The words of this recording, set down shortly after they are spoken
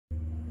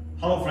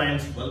Hello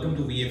friends, welcome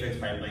to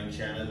VFXPipeline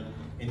channel.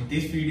 In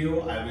this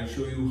video, I will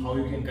show you how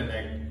you can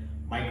connect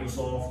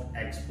Microsoft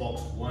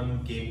Xbox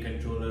One game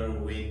controller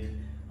with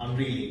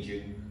Unreal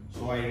Engine.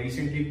 So I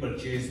recently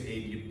purchased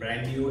a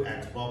brand new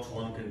Xbox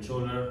One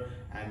controller,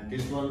 and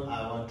this one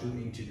I want to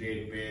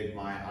integrate with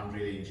my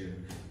Unreal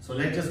Engine. So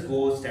let's just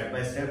go step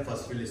by step.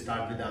 First we'll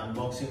start with the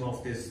unboxing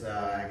of this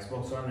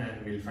Xbox One,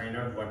 and we'll find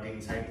out what's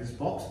inside this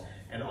box.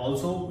 And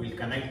also we'll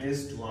connect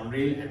this to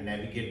Unreal and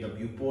navigate the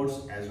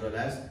viewports as well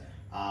as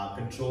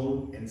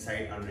control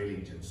inside Unreal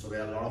Engine. So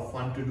there are a lot of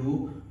fun to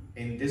do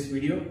in this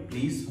video.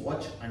 Please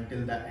watch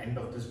until the end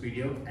of this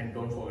video, and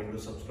don't forget to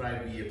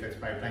subscribe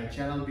VFXPipeline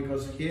channel,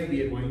 because here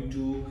we are going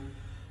to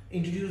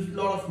introduce a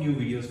lot of new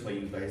videos for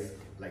you guys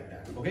like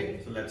that. Okay,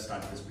 so let's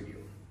start this video.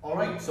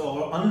 Alright, so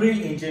our Unreal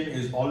Engine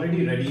is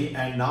already ready,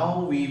 and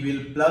now we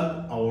will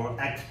plug our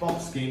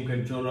Xbox game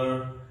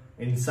controller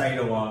inside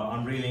our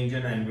Unreal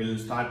Engine and we'll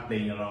start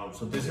playing around.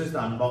 So this is the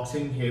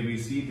unboxing. Here we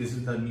see this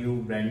is the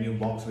brand new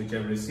box which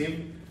I've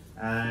received,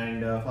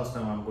 and first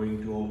time I'm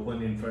going to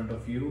open in front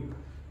of you,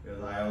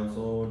 because I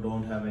also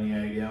don't have any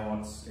idea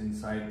what's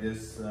inside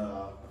this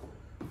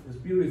this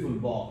beautiful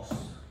box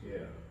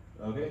here.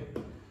 Okay,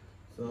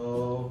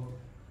 so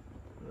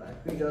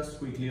let me just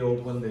quickly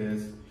open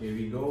this. Here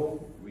we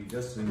go. We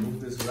just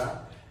remove this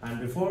wrap. And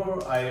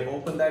before I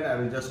open that, I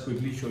will just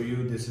quickly show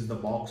you. This is the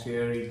box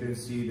here. You can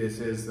see this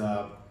is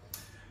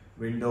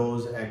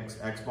Windows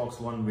Xbox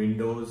One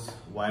Windows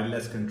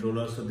wireless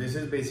controller. So this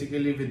is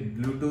basically with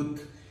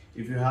Bluetooth.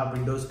 If you have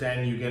Windows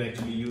 10, you can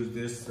actually use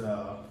this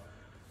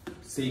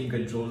same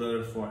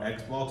controller for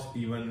Xbox,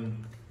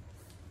 even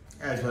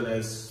as well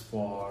as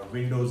for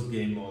Windows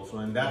game also.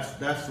 And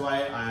that's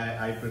why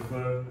I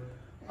prefer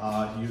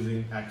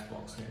using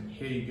Xbox. And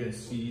here you can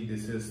see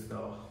this is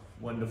the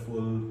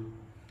wonderful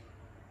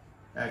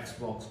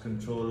Xbox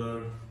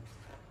controller.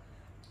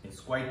 It's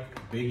quite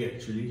big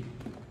actually,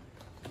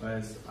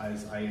 as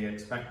I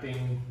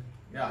expecting.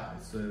 Yeah,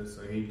 so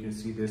here you can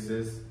see this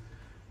is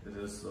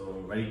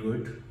very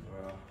good.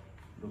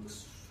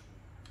 Looks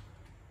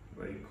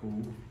very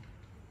cool.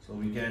 So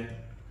we can,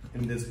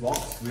 in this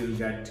box we'll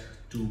get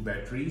 2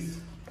 batteries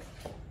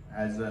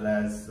as well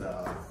as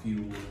a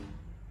few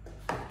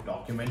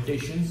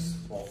documentations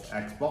of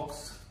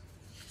Xbox.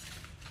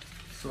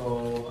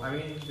 So I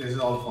mean, this is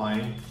all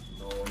fine,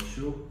 no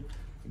issue.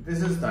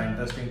 This is the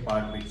interesting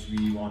part which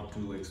we want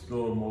to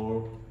explore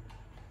more.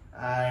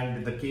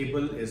 And the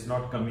cable is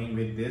not coming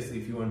with this.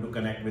 If you want to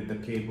connect with the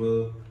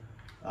cable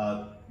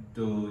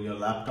to your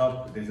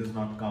laptop, this is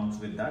not comes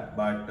with that,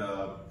 but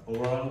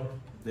overall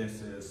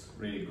this is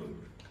really good.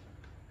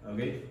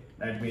 Okay,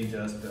 let me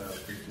just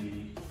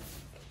quickly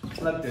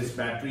plug this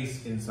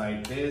batteries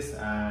inside this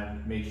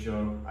and make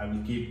sure I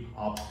will keep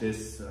up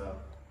this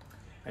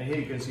and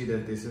here you can see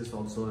that this is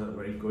also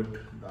very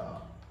good. The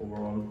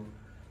overall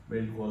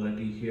build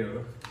quality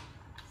here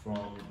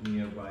from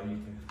nearby, you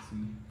can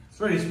see it's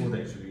very smooth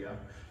actually. Yeah,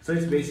 so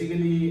it's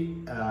basically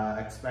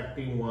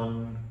expecting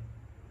one,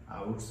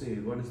 I would say,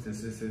 what is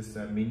this? This is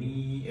a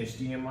mini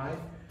HDMI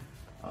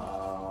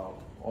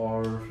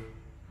or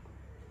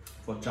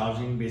for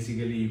charging.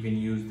 Basically you can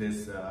use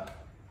this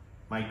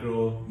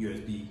micro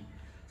USB.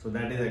 So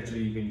that is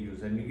actually you can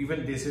use, and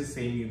even this is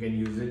same, you can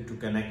use it to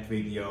connect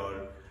with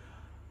your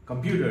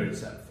computer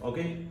itself.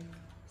 Okay,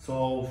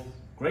 so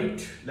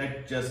great.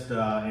 Let's just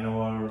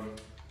our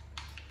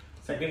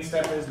second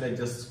step is let's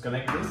just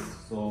connect this.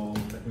 So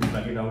let me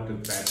plug it out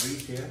with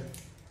batteries here.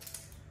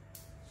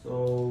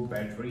 So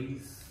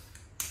batteries,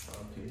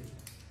 okay,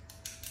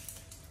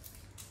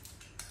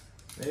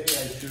 maybe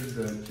I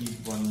should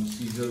keep one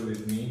scissor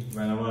with me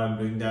whenever I'm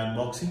doing the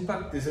unboxing,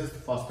 but this is the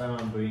first time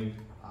I'm doing,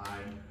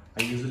 and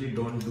I usually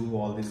don't do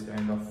all this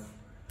kind of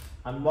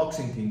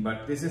unboxing thing,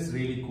 but this is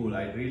really cool.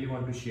 I really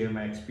want to share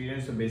my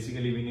experience. So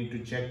basically we need to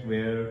check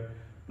where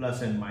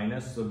plus and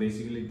minus. So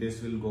basically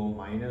this will go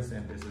minus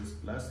and this is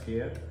plus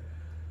here.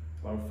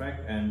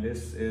 Perfect. And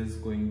this is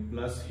going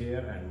plus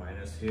here and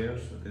minus here.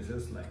 So this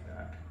is like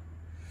that.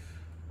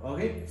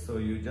 Okay, so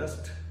you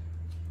just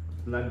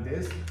plug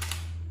this.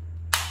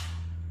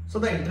 So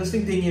the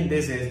interesting thing in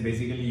this is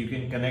basically you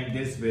can connect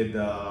this with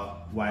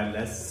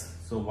wireless.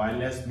 So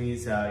wireless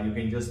means you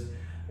can just,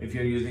 if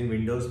you're using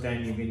Windows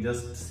 10, you can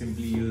just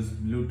simply use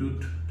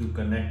Bluetooth to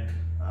connect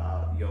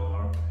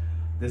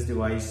this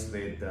device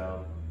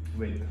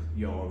with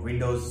your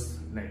Windows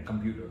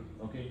computer.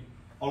 Okay.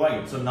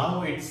 Alright, so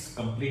now it's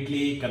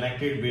completely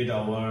connected with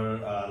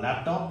our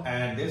laptop,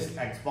 and this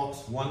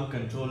Xbox One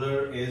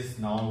controller is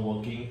now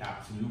working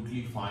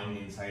absolutely fine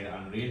inside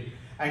Unreal.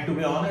 And to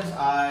be honest,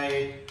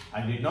 I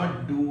did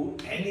not do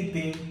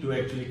anything to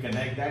actually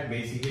connect that.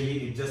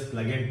 Basically it's just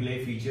plug and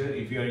play feature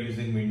if you are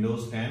using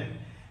Windows 10,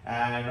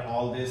 and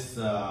all these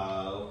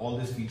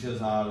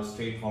features are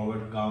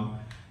straightforward come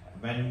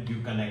when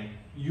you connect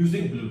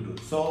using Bluetooth.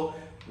 So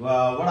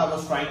what I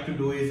was trying to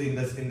do is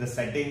in the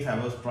settings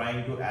I was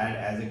trying to add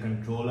as a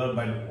controller,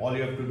 but all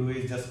you have to do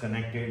is just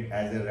connect it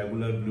as a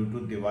regular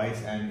Bluetooth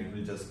device and it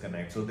will just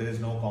connect. So there is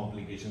no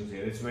complications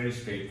here. It's very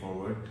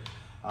straightforward.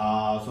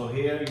 So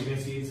here you can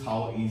see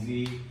how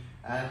easy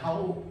and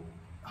how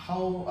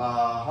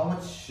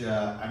much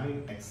I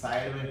mean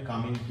excitement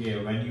coming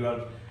here when you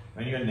are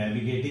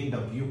navigating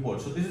the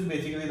viewport. So this is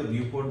basically the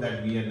viewport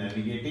that we are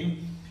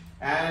navigating,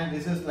 and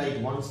this is like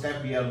one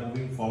step we are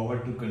moving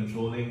forward to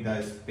controlling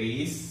the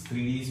space,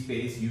 3D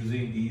space,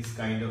 using these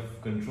kind of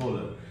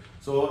controller.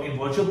 So in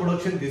virtual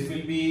production, this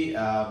will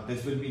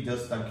be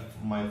just like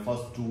my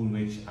first tool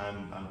which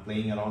I'm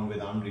playing around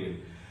with Unreal.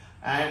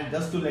 And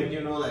just to let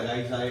you know,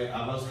 guys,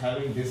 I was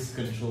having this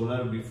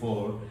controller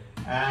before,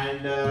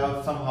 and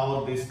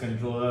somehow this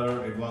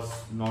controller, it was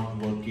not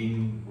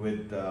working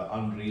with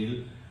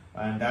Unreal,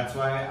 and that's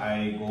why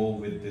I go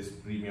with this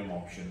premium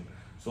option.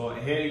 So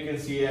here you can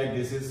see that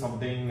this is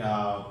something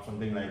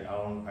like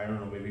around, I don't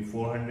know, maybe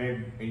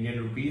 400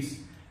 Indian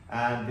rupees,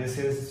 and this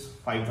is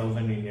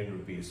 5,000 Indian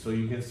rupees. So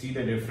you can see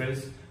the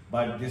difference,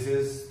 but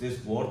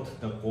this worth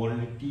the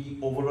quality.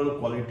 Overall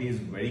quality is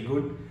very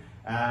good.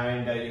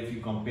 And if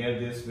you compare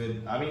this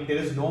with, I mean, there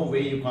is no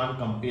way you can't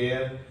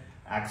compare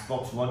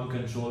Xbox One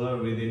controller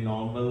with a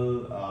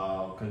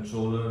normal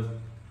controller,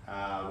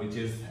 which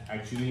is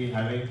actually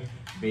having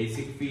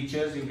basic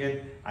features.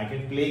 I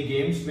can play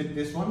games with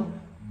this one,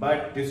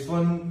 but this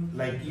one,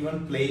 like,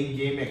 even playing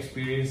game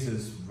experience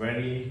is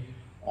very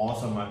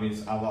awesome. I mean,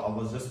 I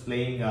was just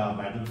playing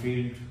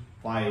Battlefield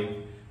 5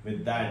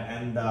 with that,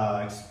 and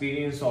the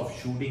experience of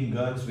shooting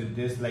guns with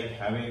this, like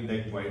having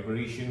like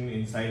vibration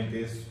inside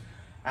this,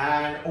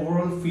 and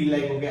overall feel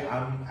like, okay,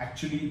 I'm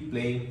actually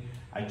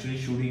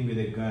shooting with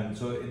a gun.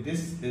 So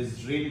this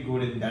is really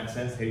good in that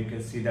sense. Here you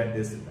can see that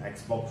this is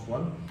Xbox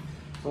One.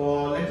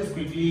 So let's just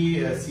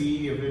quickly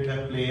see if in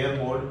the player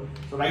mode.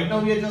 So right now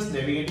we are just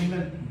navigating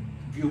the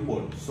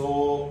viewport.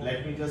 So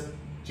let me just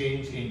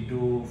change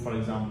into, for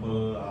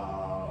example,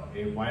 a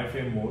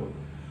wireframe mode.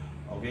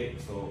 Okay,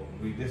 so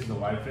this is the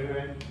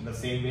wireframe, and the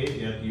same way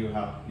that you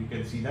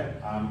can see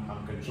that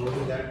I'm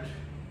controlling that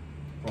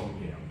from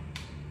here.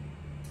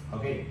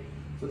 Okay,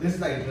 so this is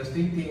the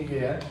interesting thing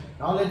here.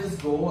 Now let's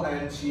just go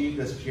and see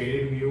the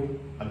shaded view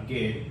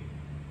again,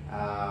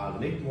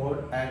 lit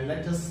mode, and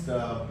let's just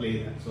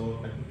play that. So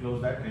let me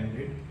close that and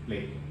hit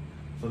play.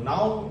 So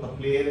now the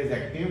player is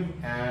active,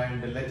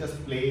 and let's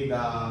just play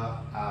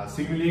the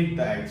simulate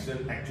the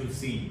actual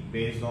scene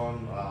based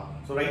on.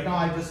 So right now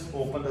I just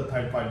open the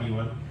third party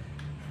one,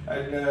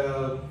 and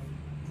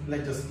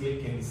let's just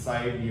click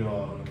inside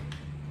your,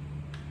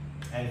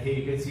 and here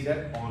you can see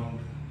that on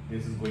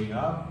this is going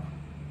up,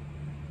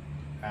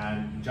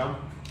 and jump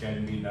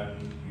can be done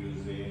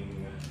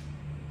using,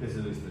 this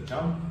is the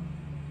jump.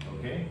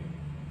 Okay,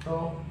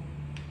 so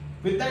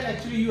with that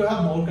actually you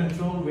have more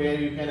control, where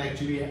you can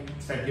actually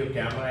set your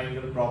camera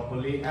angle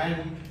properly.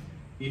 And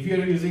if you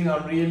are using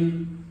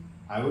Unreal,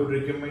 I would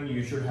recommend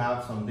you should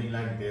have something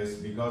like this,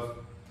 because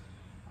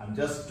I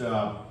just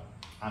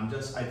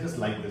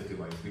like this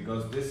device,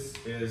 because this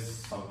is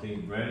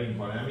something very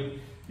important. I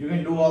mean, you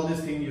can do all these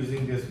things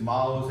using this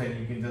mouse, and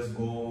you can just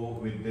go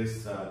with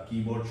this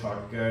keyboard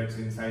shortcuts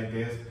inside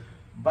this.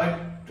 But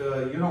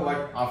you know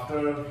what,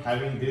 after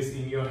having this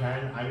in your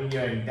hand, I mean,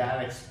 your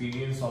entire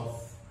experience of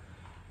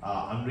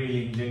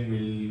Unreal Engine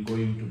will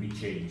going to be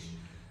changed.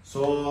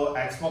 So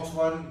Xbox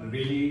One,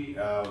 really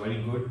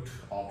very good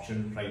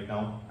option right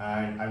now,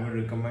 and I would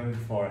recommend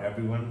for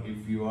everyone,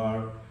 if you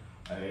are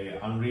a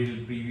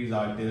Unreal previous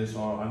artist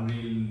or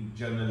Unreal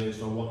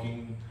journalist or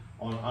working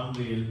on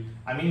Unreal.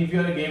 I mean, if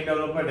you are a game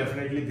developer,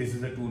 definitely this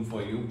is a tool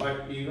for you.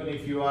 But even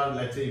if you are,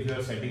 let's say, if you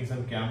are setting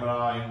some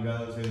camera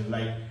angles, it's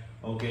like,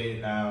 okay,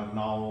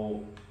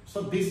 now,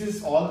 so this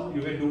is all,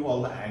 you can do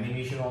all the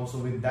animation also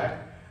with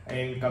that.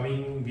 In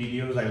coming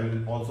videos, I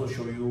will also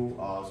show you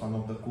some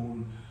of the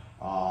cool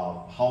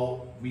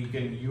how we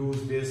can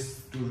use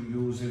this to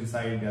use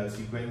inside a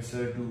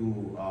sequencer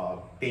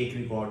to take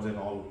records and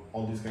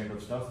all this kind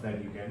of stuff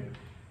that you can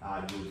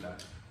use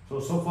that.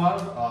 So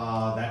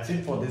far that's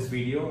it for this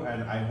video,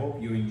 and I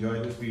hope you enjoy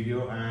this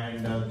video.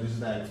 And this is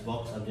the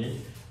Xbox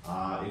again.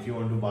 If you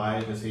want to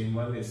buy the same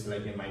one, it's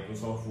like a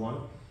Microsoft one.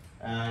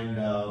 And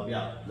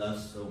yeah,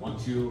 that's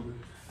once you,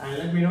 and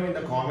let me know in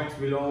the comments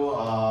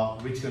below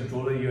which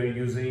controller you are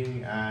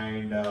using,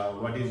 and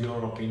what is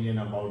your opinion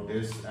about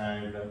this,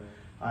 and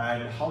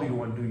how you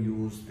want to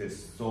use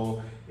this.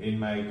 So in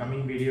my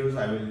coming videos,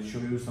 I will show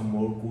you some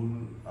more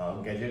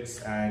cool gadgets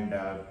and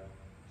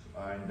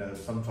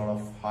some sort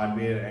of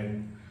hardware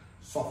and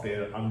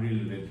software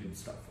Unreal related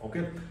stuff.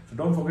 Okay, so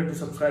don't forget to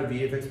subscribe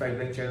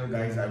VFXPipeline channel,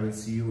 guys. I will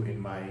see you in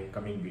my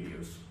coming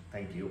videos.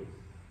 Thank you.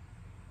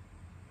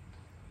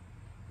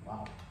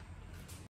 Wow.